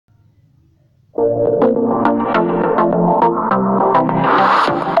So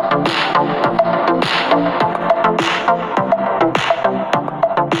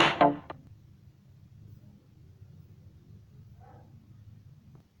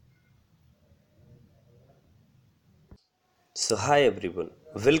hi everyone,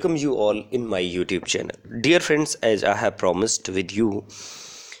 welcome you all in my YouTube channel. Dear friends, as I have promised with you,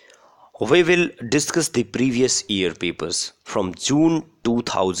 we will discuss the previous year papers from June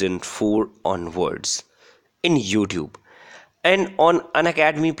 2004 onwards in YouTube. And on an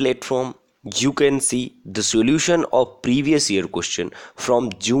academy platform, you can see the solution of previous year question from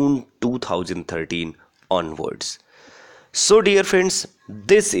June 2013 onwards. So dear friends,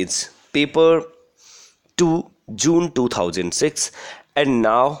 this is paper to June 2006, and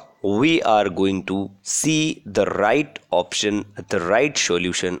now we are going to see the right option, the right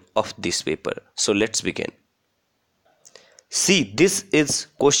solution of this paper. So let's begin. See, this is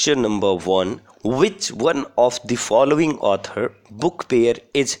question number 1. Which one of the following author book pair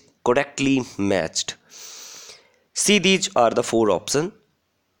is correctly matched? See, these are the 4 options.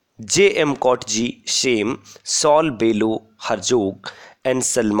 J.M. Kotji, Shame, Saul Bellow, Herzog, and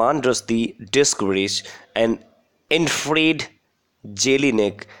Salman Rushdie, Disgrace, and Alfred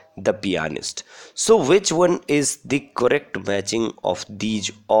Jelinek, the pianist. So which one is the correct matching of these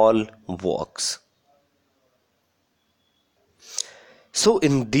all works? So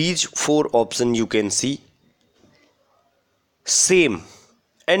in these 4 options you can see same,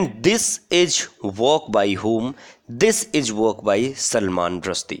 and this is work by whom? This is work by Salman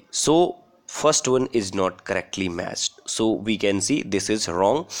Rushdie. So first one is not correctly matched, so we can see this is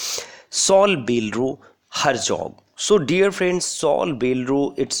wrong. Saul Bellow, Herzog. So dear friends, Saul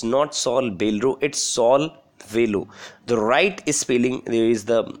Bellow, it's not Saul Bellow, it's Saul Velo. The right spelling, there is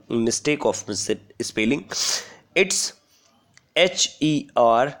the mistake of spelling. It's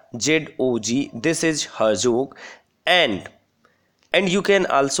Herzog. This is Herzog, and you can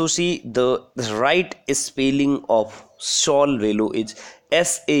also see the right spelling of Saul Bellow is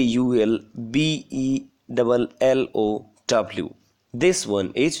Saulbellow. This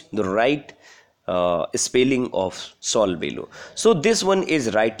one is the right spelling of Saul Bellow. So this one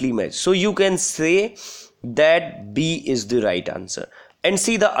is rightly matched. So you can say that B is the right answer. And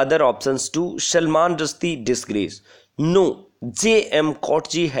see the other options too. Salman Rushdie, Disgrace. No, J.M.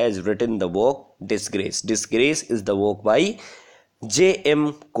 Kotji has written the work Disgrace. Disgrace is the work by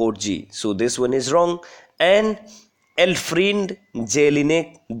J.M. Kotji. So this one is wrong. And Alfred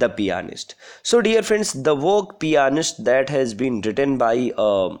Jelinek, the pianist. So dear friends, the work pianist that has been written by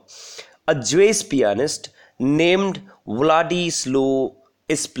a Jewish pianist named Vladislav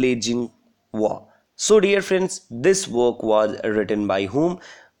Splejinwa. So dear friends, this work was written by whom?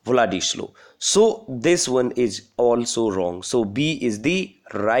 Vladislav. So this one is also wrong. So B is the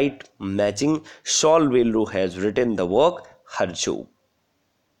right matching. Saul Bellow has written the work Herzog.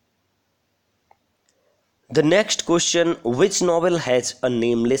 The next question, which novel has a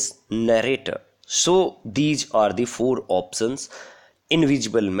nameless narrator? So these are the 4 options: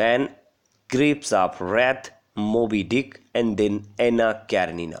 Invisible Man, Grapes of Wrath, Moby Dick, and then Anna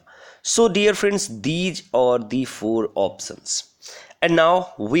Karenina. So dear friends, these are the 4 options. And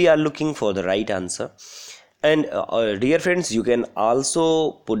now we are looking for the right answer. And dear friends, you can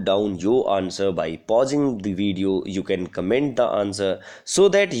also put down your answer by pausing the video. You can comment the answer so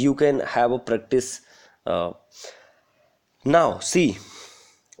that you can have a practice. Now see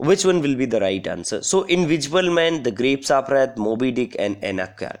which one will be the right answer. So Invisible Man, The Grapes of Wrath, Moby Dick, and Anna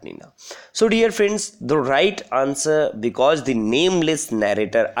Karenina. So dear friends, the right answer, because the nameless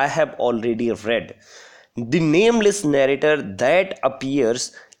narrator I have already read, the nameless narrator that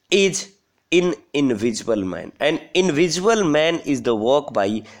appears is in Invisible Man, and Invisible Man is the work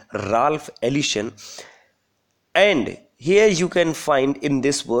by Ralph Ellison. And here you can find in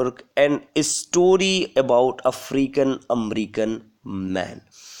this work a story about African American man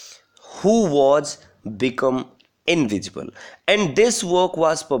who was become invisible, and this work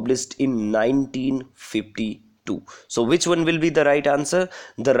was published in 1952. So which one will be the right answer?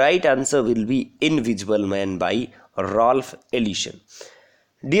 The right answer will be Invisible Man by Ralph Ellison.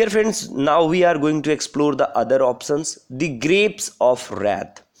 Dear friends, now we are going to explore the other options. The Grapes of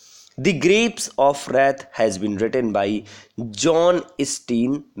Wrath. The Grapes of Wrath has been written by John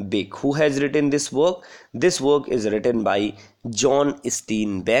Steinbeck. Who has written this work? This work is written by John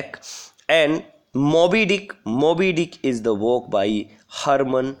Steinbeck. And Moby Dick is the work by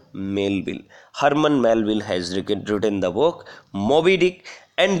Herman Melville. Herman Melville has written the work Moby Dick.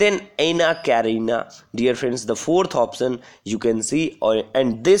 And then Anna Karenina, dear friends, the 4th option you can see,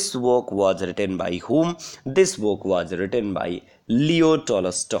 and this work was written by whom? This work was written by Leo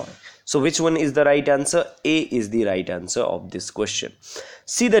Tolstoy. So which one is the right answer? A is the right answer of this question.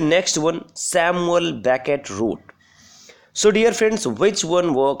 See the next one, Samuel Beckett wrote. So dear friends, which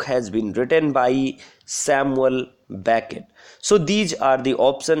one work has been written by Samuel Beckett? So these are the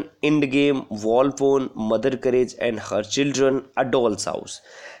option: Endgame, Walpole, Mother Courage and Her Children, A Doll's House.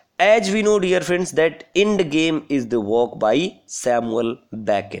 As we know dear friends that Endgame is the work by Samuel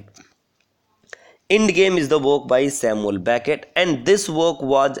Beckett. Endgame is the work by Samuel Beckett, and this work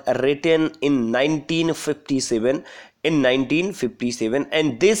was written in 1957. In 1957,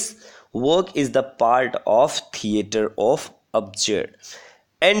 and this work is the part of Theatre of Absurd.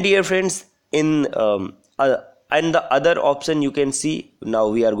 And dear friends, and the other option you can see, now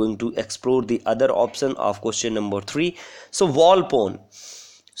we are going to explore the other option of question number 3. So Walpole.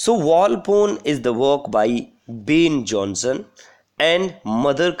 So Walpole is the work by Ben Jonson, and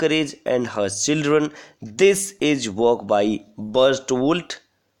Mother Courage and Her Children, this is work by Bertolt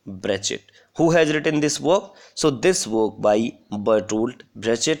Brecht. Who has written this work? So this work by Bertolt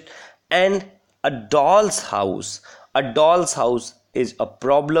Brecht. And A Doll's House. A Doll's House is a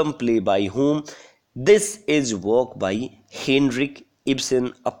problem play by whom? This is work by Henrik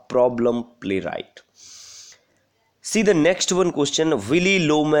Ibsen, a problem playwright. See the next one question, Willy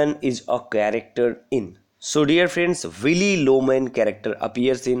Loman is a character in. So dear friends, Willy Loman character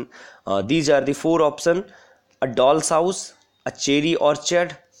appears in, these are the 4 options: A Doll's House, A Cherry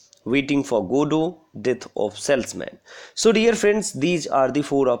Orchard, Waiting for Godot, Death of Salesman. So dear friends, these are the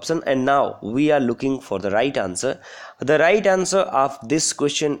 4 options, and now we are looking for the right answer. The right answer of this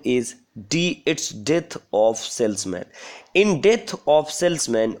question is D, it's Death of Salesman. In Death of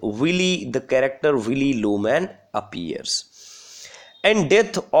Salesman, the character Willy Loman appears. And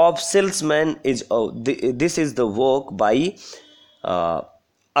Death of Salesman is this is the work by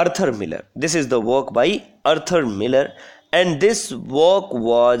Arthur Miller. This is the work by Arthur Miller, and this work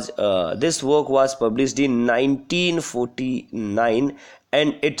was published in 1949,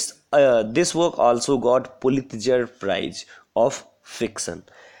 and this work also got Pulitzer Prize of Fiction.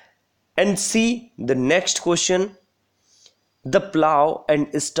 And see the next question, The Plough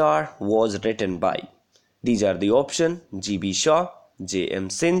and Star was written by. These are the options: G.B. Shaw, J.M.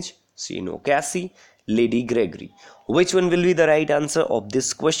 Synge, C.N. Casey, Lady Gregory. Which one will be the right answer of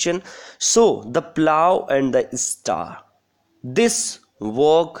this question? So, The Plough and the Star. This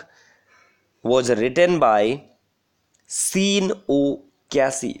work was written by C.N.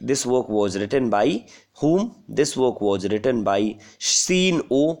 Casey. This work was written by whom? This work was written by C.N.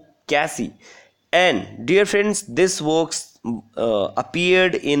 Casey. And dear friends, this works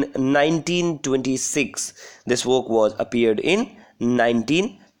appeared in 1926. This work was appeared in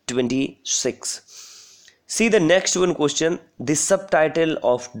 1926. See the next one question, the subtitle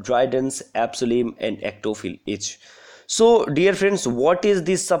of Dryden's Absalom and Achitophel is. So dear friends, what is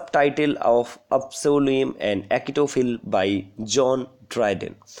the subtitle of Absalom and Achitophel by John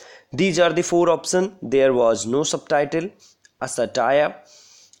Dryden? These are the 4 options. There was no subtitle. A satire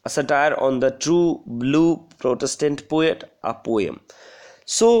on the true blue Protestant poet, a poem.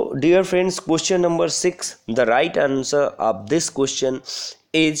 So dear friends, question number 6, the right answer of this question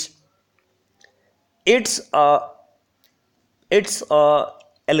is it's a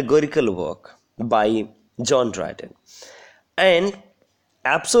allegorical work by John Dryden. And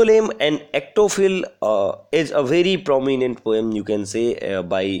Absalom and Achitophel is a very prominent poem, you can say,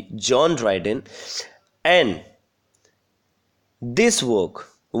 by John Dryden, and this work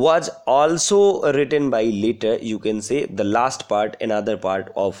was also written by later, you can say the last part, another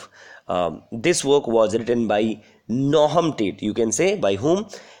part of this work was written by Nahum Tate. You can say by whom?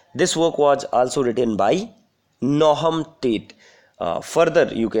 This work was also written by Nahum Tate.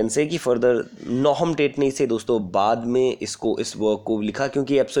 Further you can say कि further नोहम TET ने इसे दोस्तों बाद में इस work को लिखा,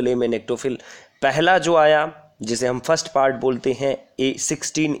 क्योंकि एब्सोलम एंड एक्टोफिल पहला जो आया जिसे हम फर्स्ट पार्ट बोलते हैं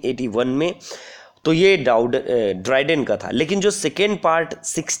 1681 में, तो ये ड्राइडन का था, लेकिन जो सेकेंड पार्ट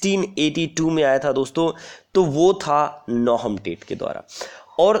 1682 में आया था दोस्तों, तो वो था नोहम टेट के द्वारा.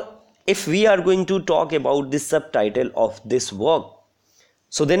 और if we are going to talk about this सब title of this work,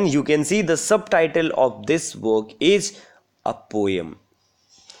 so then you can see the subtitle of this work is a poem.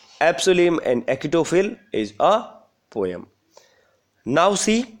 Absalom and Achitophel is a poem. Now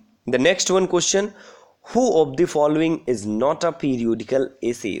see the next one question, who of the following is not a periodical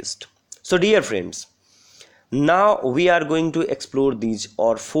essayist? So dear friends, now we are going to explore these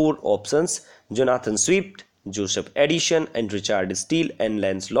or 4 options: Jonathan Swift, Joseph Addison, and Richard Steele, and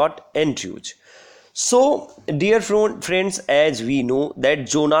Lancelot Andrewes. So dear friends, as we know that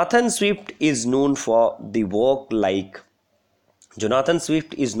Jonathan Swift is known for the work like Jonathan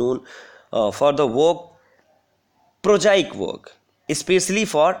Swift is known for the work prosaic work, especially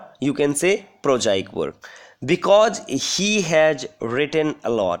for, you can say, prosaic work, because he has written a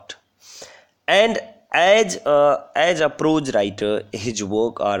lot, and as a prose writer his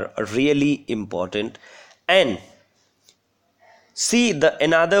work are really important. And see the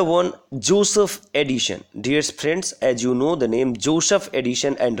another one, Joseph Edison. Dear friends, as you know the name Joseph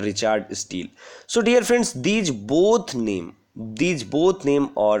Edison and Richard Steele. So dear friends, these both name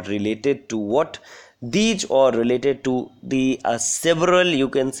are related to what? These are related to the several, you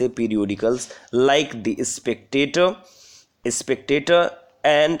can say, periodicals like the Spectator,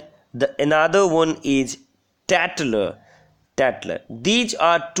 and the another one is Tatler. These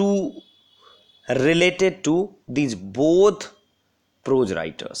are two related to these both prose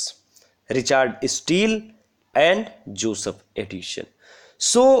writers, Richard Steele and Joseph Edison.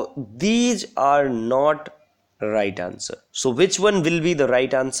 So these are not right answer. So which one will be the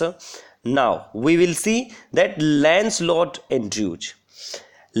right answer? Now we will see that Lancelot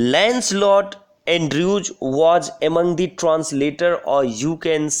Andrews was among the translator, or you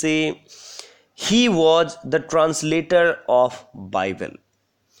can say he was the translator of Bible.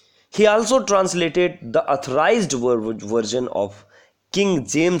 He also translated the authorized version of King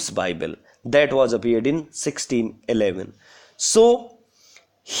James Bible that was appeared in 1611. So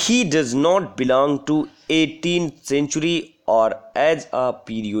he does not belong to 18th century or as a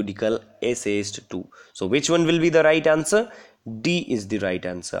periodical essayist too. So which one will be the right answer? D is the right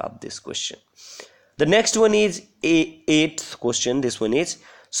answer of this question. The next one is a eighth question. This one is,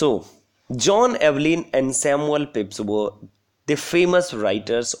 so John Evelyn and Samuel Pepys were the famous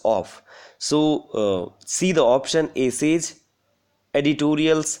writers of. So see the option: essays,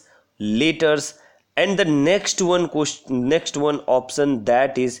 editorials, letters, and the next one option,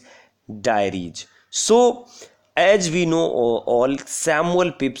 that is diaries. So as we know all,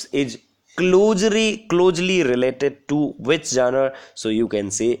 Samuel Pepys is closely related to which genre? So you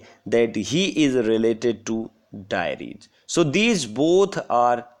can say that he is related to diaries. So these both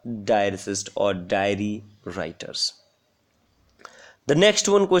are diarist or diary writers. The next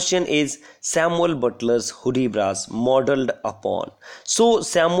one question is Samuel Butler's Hudibras modeled upon. So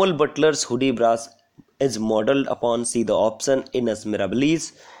Samuel Butler's Hudibras is modeled upon, see the option: Inus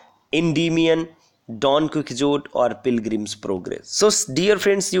Mirabilis, Endymion, Don Quixote, or Pilgrim's Progress. So dear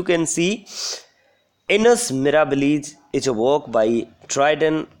friends, you can see Inus Mirabilis is a work by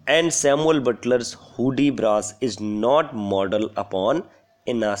Dryden, and Samuel Butler's Hudibras is not modeled upon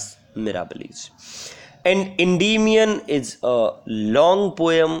Inus Mirabilis. And Endymion is a long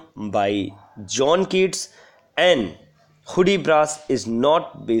poem by John Keats, and Hudibras is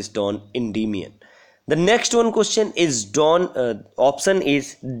not based on Endymion. The next one question is option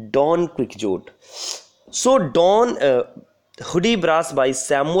is Don Quixote. So Hudibras by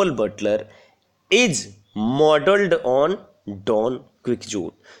Samuel Butler is modeled on Don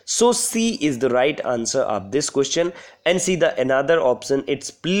Quixote. So C is the right answer of this question. And see the another option,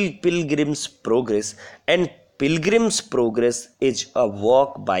 it's Pilgrim's Progress, and Pilgrim's Progress is a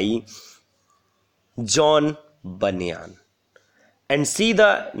work by John Bunyan. And see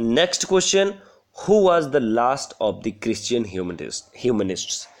the next question, who was the last of the Christian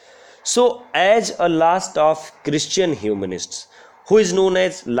humanists? So as a last of Christian humanists, who is known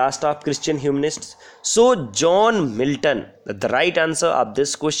as last of Christian humanists? So John Milton. The right answer of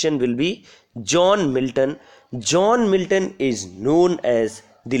this question will be John Milton. John Milton is known as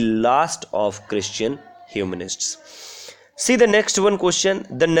the last of Christian humanists. See the next one question,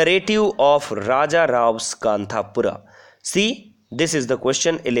 the narrative of Raja Raw's Kanthapura. See, this is the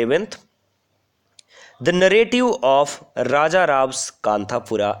question 11th. The narrative of Raja Raw's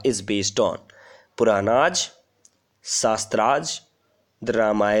Kanthapura is based on Puranas, Shastras, the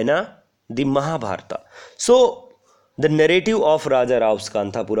Ramayana, the Mahabharata. So the narrative of Raja Raw's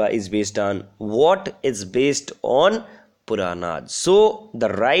Kanthapura is based on what? Is based on Puranas. So the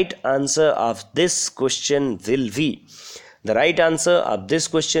right answer of this question will be, the right answer of this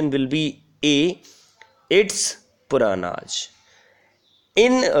question will be A, it's Puranas.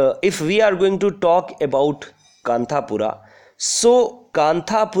 If we are going to talk about Kanthapura, so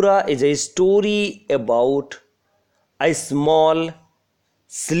Kanthapura is a story about a small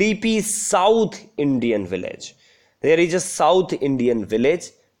sleepy South Indian village. There is a South Indian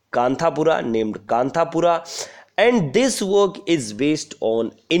village, Kanthapura, named Kanthapura, and this work is based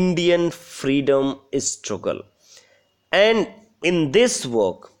on Indian freedom struggle. And in this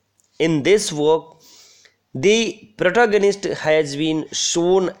work, the protagonist has been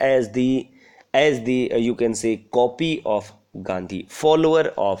shown as the you can say copy of Gandhi,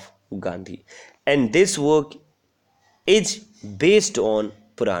 follower of Gandhi, and this work is based on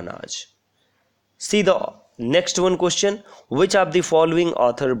Puranas. See the Next one question, which of the following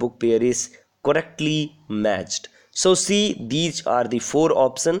author book pair is correctly matched? So see, these are the four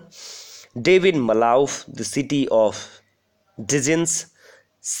options. David Malouf, The City of Digenes,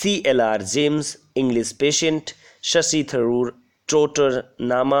 C.L.R. James, English Patient, Shashi Tharoor, Trotter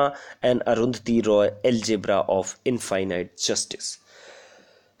Nama, and Arundhati Roy, Algebra of Infinite Justice.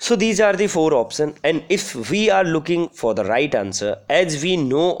 So these are the four options, and if we are looking for the right answer, as we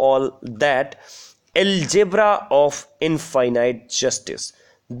know all that algebra of infinite justice,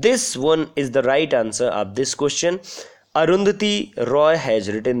 this one is the right answer of this question. Arundhati Roy has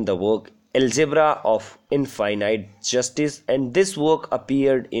written the work Algebra of Infinite Justice, and this work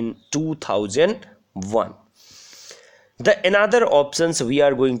appeared in 2001. The another options we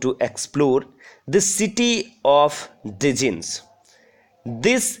are going to explore, The City of Digenes.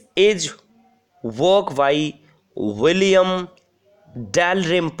 This is work by William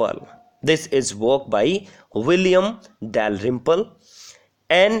Dalrymple. This is work by William Dalrymple.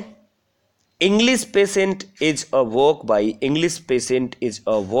 And English Patient is a work by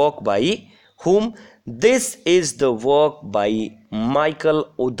whom? This is the work by Michael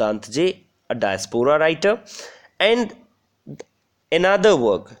Odantje, a diaspora writer. And another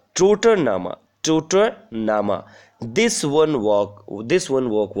work, Trotter Nama. This one work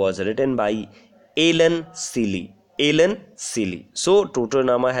was written by Alan Seeley. So Trotter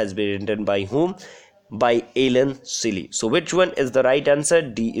Nama has been written by whom? By Alan Seeley. So which one is the right answer?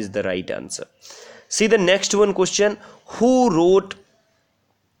 D is the right answer. See the next one question. Who wrote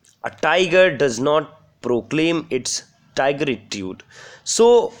A Tiger Does Not Proclaim Its Tigeritude?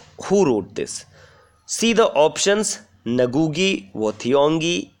 So who wrote this? See the options: Ngugi wa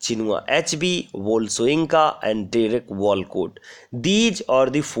Thiong'o, Chinua Achebe, Wole Soyinka, and Derek Walcott. These are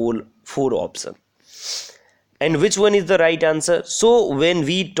the four options. And which one is the right answer? So when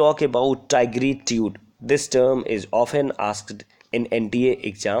we talk about tigeritude, this term is often asked in NTA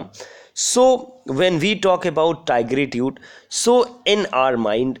exam. So when we talk about tigeritude, so in our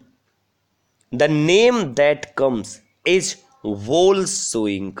mind, the name that comes is Wole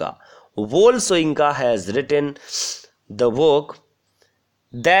Soyinka. Wole Soyinka has written the work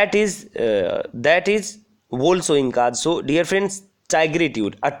that is Wole Soyinka. So dear friends,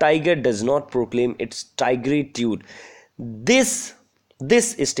 tigeritude, a tiger does not proclaim its tigeritude. This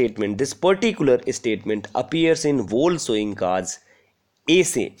statement, this particular statement appears in Wole Soyinka's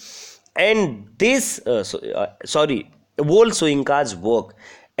essay, and Wole Soyinka's work,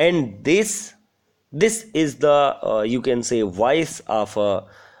 and this is the you can say voice of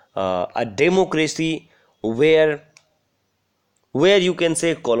a democracy where you can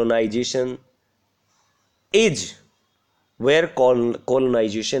say colonization is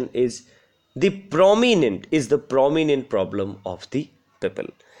the prominent problem of the people.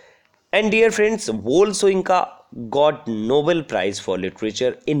 And dear friends, Wole Soyinka got Nobel Prize for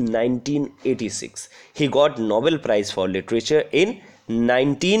Literature in 1986. He got Nobel Prize for Literature in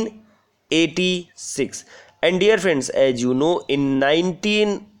 1986. And dear friends, as you know, in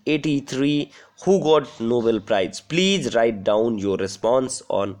 1983, who got Nobel Prize? Please write down your response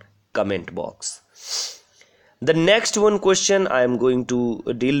on comment box. The next one question I am going to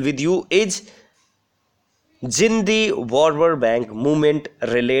deal with you is Jindi Warwer Bank movement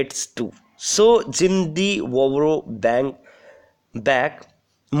relates to. So Jindi Warwer Bank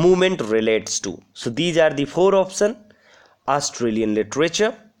movement relates to. So these are the four options: Australian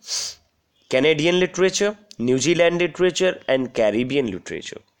literature, Canadian literature, New Zealand literature, and Caribbean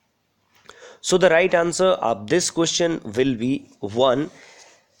literature. So the right answer of this question will be 1.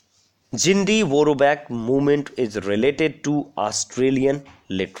 Jindi Warobak movement is related to Australian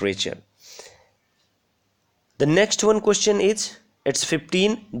literature. The next one question is, it's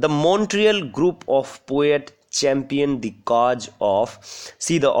 15. The Montreal group of poets championed the cause of,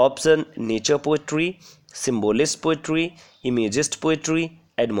 see the option: nature poetry, symbolist poetry, imagist poetry,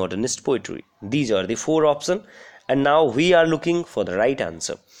 and modernist poetry. These are the four options, and now we are looking for the right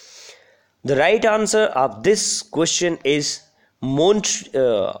answer. The right answer of this question is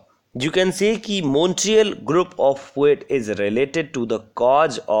you can say कि Montreal group of poet is related to the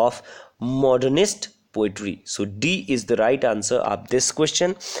cause of modernist poetry. So D is the right answer of this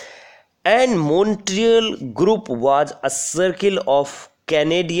question. And Montreal group was a circle of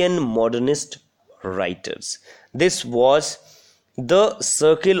Canadian modernist writers. This was the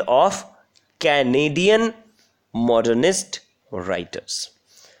circle of Canadian modernist writers.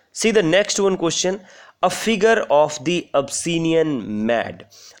 See the next one question. A figure of the Abyssinian mad.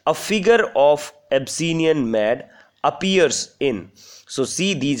 A figure of Abyssinian mad appears in. So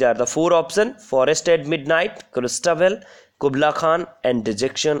see, these are the four options: Forest at Midnight, Christabel, Kubla Khan, and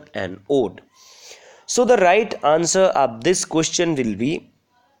Dejection and Ode. So the right answer of this question will be,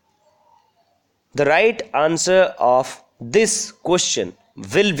 the right answer of this question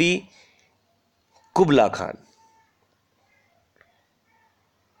will be Kubla Khan.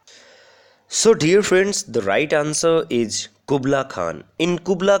 So dear friends, the right answer is Kubla Khan. In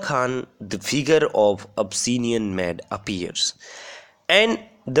Kubla Khan, the figure of Abyssinian Mad appears. And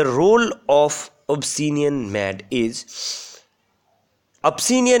the role of Abyssinian Mad is,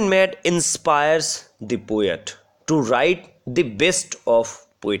 Abyssinian Mad inspires the poet to write the best of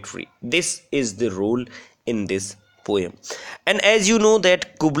poetry. This is the role in this poem. And as you know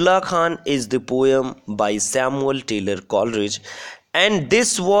that Kubla Khan is the poem by Samuel Taylor Coleridge, and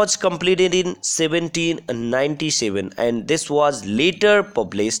this was completed in 1797 and this was later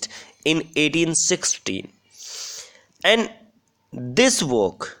published in 1816. And this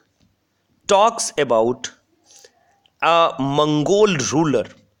work talks about a Mongol ruler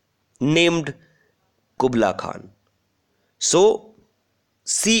named Kubla Khan. So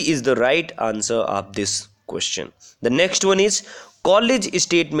C is the right answer of this question. The next one is Coleridge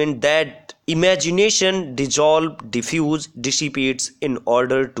statement that imagination dissolve, diffuse, dissipates in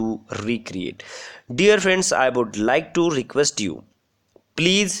order to recreate. Dear friends, I would like to request you,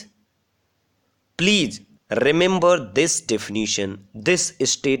 please remember this definition, this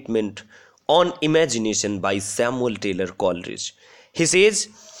statement on imagination by Samuel Taylor Coleridge. He says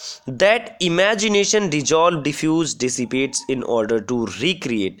that imagination dissolve, diffuse, dissipates in order to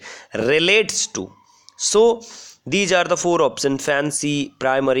recreate, relates to. So these are the four options: fancy,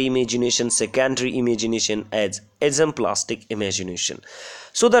 primary imagination, secondary imagination, as exemplastic imagination.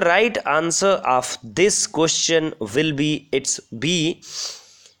 So the right answer of this question will be, it's B,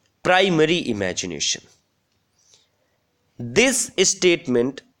 primary imagination. This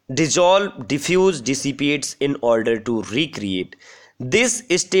statement, dissolve, diffuse, dissipates in order to recreate, this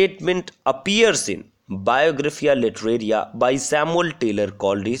statement appears in Biographia Literaria by Samuel Taylor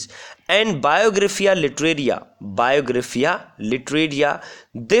Coleridge and Biographia Literaria,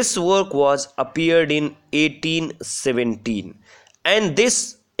 this work was appeared in 1817 and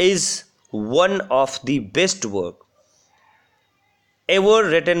this is one of the best work ever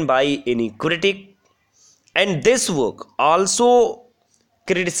written by any critic. And this work also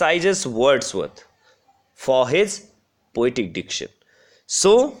criticizes Wordsworth for his poetic diction.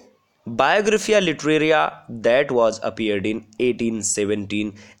 So, Biographia Literaria that was appeared in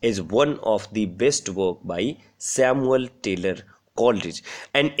 1817 is one of the best work by Samuel Taylor Coleridge.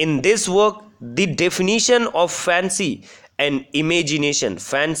 And in this work, the definition of fancy and imagination,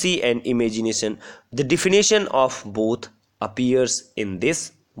 the definition of both appears in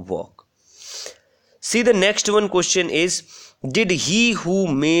this work. See, the next one question is, did he who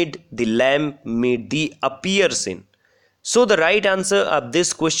made the lamp made the appears in? So the right answer of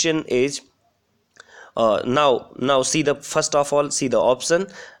this question is, now see the, first of all see the option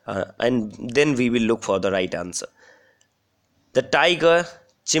and then we will look for the right answer. The Tiger,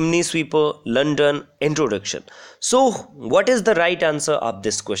 Chimney Sweeper, London, Introduction. So what is the right answer of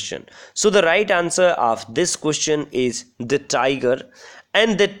this question? So the right answer of this question is The Tiger.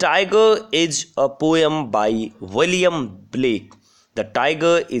 And The Tiger is a poem by William Blake. The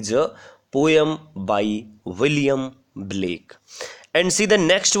Tiger is a poem by William Blake. And see the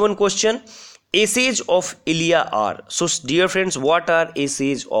next one question, Essays of Ilya are. So dear friends, what are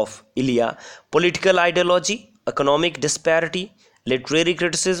essays of Ilya? Political ideology, economic disparity, literary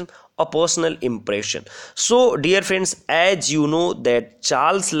criticism, or personal impression. So dear friends, as you know that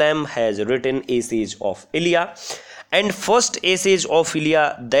Charles Lamb has written Essays of Ilya, and first Essays of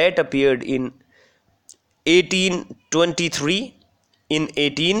Ilya that appeared in 1823,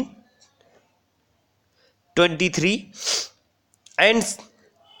 and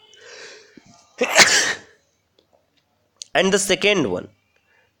the second one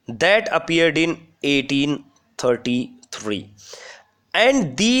that appeared in 1833,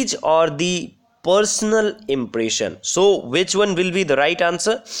 and these are the personal impression. So which one will be the right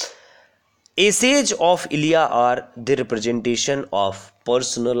answer? Essays of Ilya are the representation of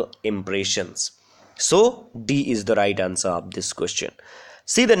personal impressions. So D is the right answer of this question.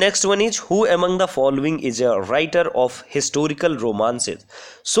 See the next one is, who among the following is a writer of historical romances?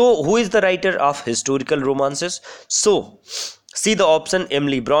 So who is the writer of historical romances? So see the option,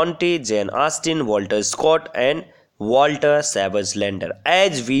 Emily Bronte, Jane Austen, Walter Scott, and Walter Savage Landor.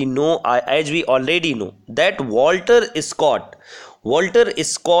 As we already know that Walter Scott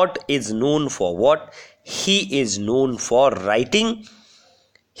is known for what? He is known for writing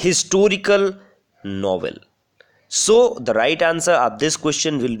historical novel. So the right answer of this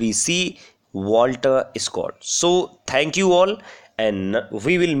question will be C, Walter Scott. So thank you all, and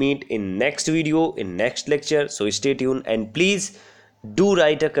we will meet in next video, in next lecture. So stay tuned, and please do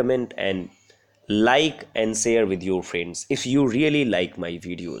write a comment and like and share with your friends if you really like my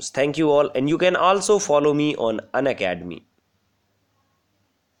videos. Thank you all, and you can also follow me on Unacademy.